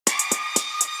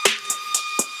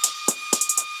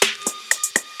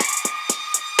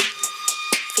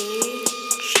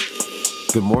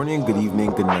Good morning, good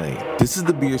evening, good night. This is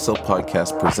the Be Yourself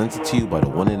podcast presented to you by the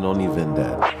one and only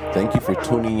Vendad. Thank you for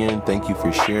tuning in, thank you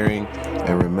for sharing,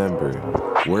 and remember,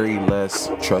 worry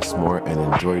less, trust more, and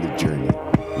enjoy the journey.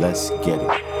 Let's get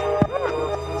it.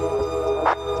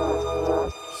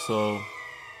 So,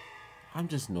 I'm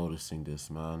just noticing this,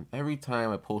 man. Every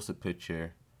time I post a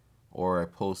picture or I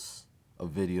post a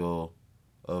video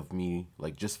of me,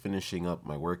 like just finishing up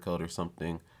my workout or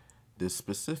something, this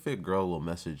specific girl will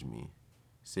message me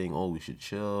saying, oh, we should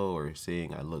chill, or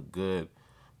saying I look good,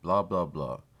 blah, blah,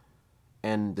 blah.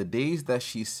 And the days that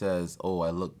she says, oh, I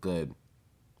look good,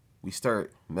 we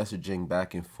start messaging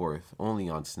back and forth only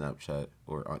on Snapchat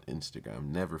or on Instagram,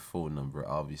 never phone number,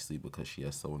 obviously, because she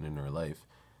has someone in her life.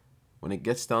 When it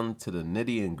gets down to the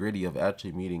nitty and gritty of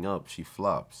actually meeting up, she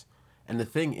flops. And the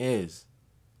thing is,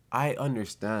 I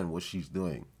understand what she's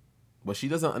doing. But she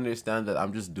doesn't understand that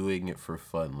I'm just doing it for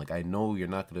fun. Like, I know you're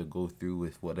not going to go through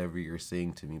with whatever you're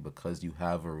saying to me because you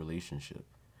have a relationship.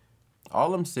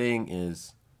 All I'm saying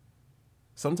is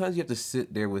sometimes you have to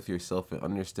sit there with yourself and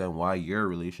understand why your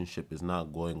relationship is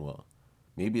not going well.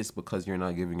 Maybe it's because you're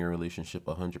not giving your relationship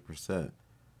 100%.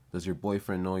 Does your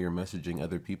boyfriend know you're messaging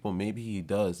other people? Maybe he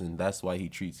does, and that's why he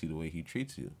treats you the way he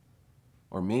treats you.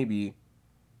 Or maybe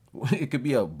it could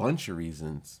be a bunch of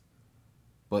reasons.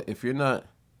 But if you're not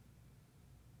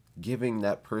giving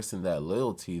that person that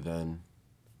loyalty, then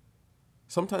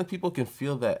sometimes people can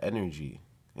feel that energy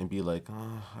and be like,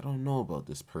 oh, I don't know about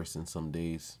this person some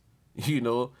days, you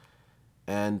know?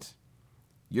 And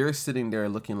you're sitting there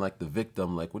looking like the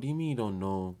victim, like, what do you mean you don't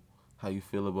know how you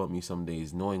feel about me some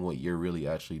days, knowing what you're really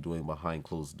actually doing behind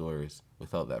closed doors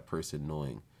without that person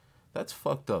knowing? That's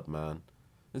fucked up, man.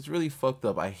 It's really fucked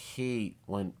up. I hate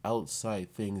when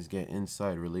outside things get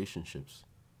inside relationships.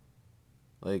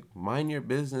 Like, mind your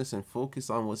business and focus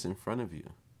on what's in front of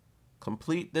you.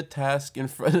 Complete the task in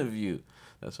front of you.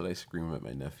 That's what I scream at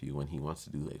my nephew when he wants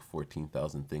to do like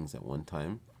 14,000 things at one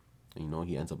time. And, you know,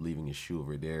 he ends up leaving his shoe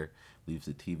over there, leaves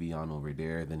the TV on over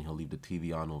there, then he'll leave the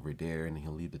TV on over there, and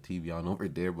he'll leave the TV on over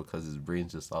there because his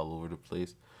brain's just all over the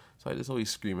place. So I just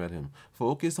always scream at him,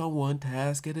 focus on one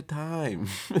task at a time.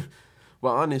 But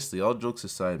honestly, all jokes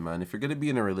aside, man, if you're going to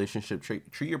be in a relationship, treat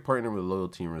your partner with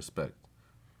loyalty and respect.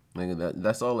 Like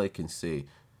that's all I can say.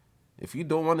 If you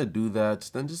don't want to do that,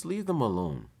 then just leave them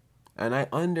alone. And I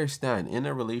understand in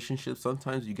a relationship,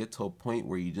 sometimes you get to a point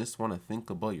where you just want to think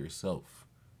about yourself.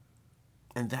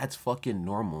 And that's fucking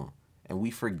normal. And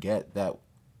we forget that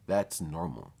that's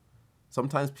normal.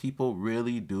 Sometimes people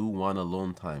really do want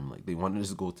alone time. Like, they want to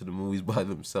just go to the movies by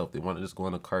themselves. They want to just go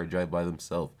on a car drive by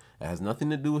themselves. It has nothing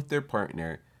to do with their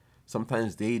partner.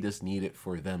 Sometimes they just need it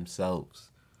for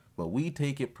themselves. But we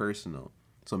take it personal.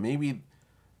 So maybe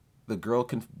the girl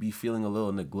can be feeling a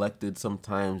little neglected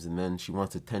sometimes, and then she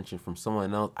wants attention from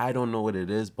someone else. I don't know what it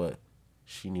is, but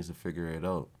she needs to figure it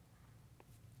out.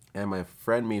 And my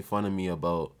friend made fun of me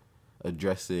about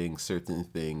addressing certain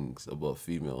things about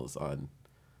females on.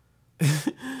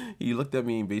 He looked at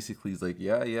me and basically he's like,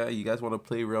 yeah, you guys want to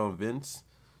play around Vince?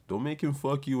 Don't make him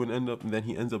fuck you and then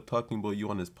he ends up talking about you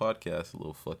on his podcast,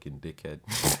 little fucking dickhead.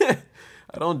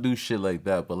 I don't do shit like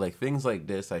that, but like things like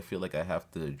this, I feel like I have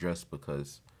to address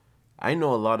because I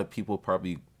know a lot of people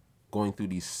probably going through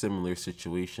these similar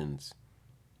situations.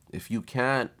 If you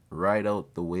can't ride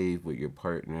out the wave with your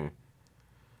partner,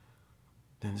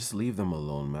 then just leave them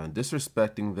alone, man.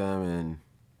 Disrespecting them and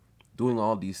doing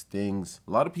all these things.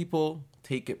 A lot of people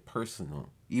take it personal,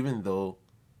 even though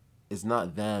it's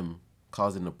not them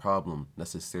causing the problem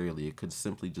necessarily. It could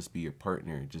simply just be your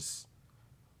partner just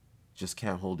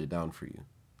can't hold it down for you.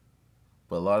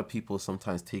 But a lot of people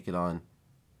sometimes take it on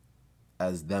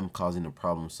as them causing the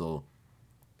problem, so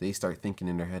they start thinking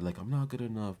in their head like, I'm not good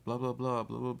enough, blah blah blah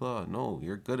blah blah blah. No,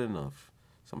 you're good enough.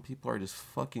 Some people are just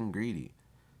fucking greedy.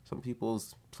 Some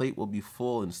people's plate will be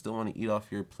full and still want to eat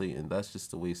off your plate, and that's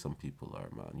just the way some people are,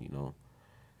 man, you know?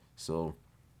 So,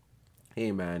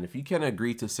 hey, man, if you can't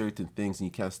agree to certain things and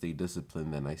you can't stay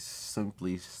disciplined, then I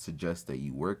simply suggest that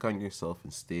you work on yourself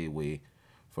and stay away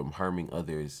from harming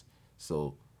others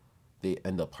so they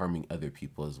end up harming other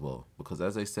people as well. Because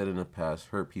as I said in the past,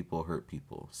 hurt people hurt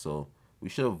people. So we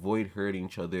should avoid hurting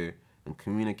each other and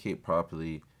communicate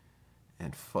properly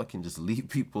and fucking just leave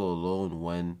people alone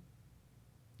when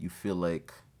you feel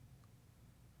like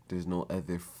there's no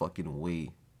other fucking way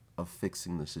of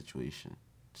fixing the situation.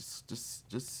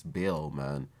 Just bail,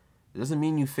 man. It doesn't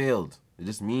mean you failed. It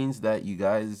just means that you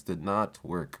guys did not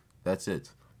work. That's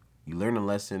it. You learn a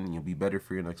lesson and you'll be better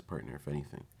for your next partner, if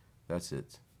anything. That's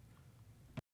it.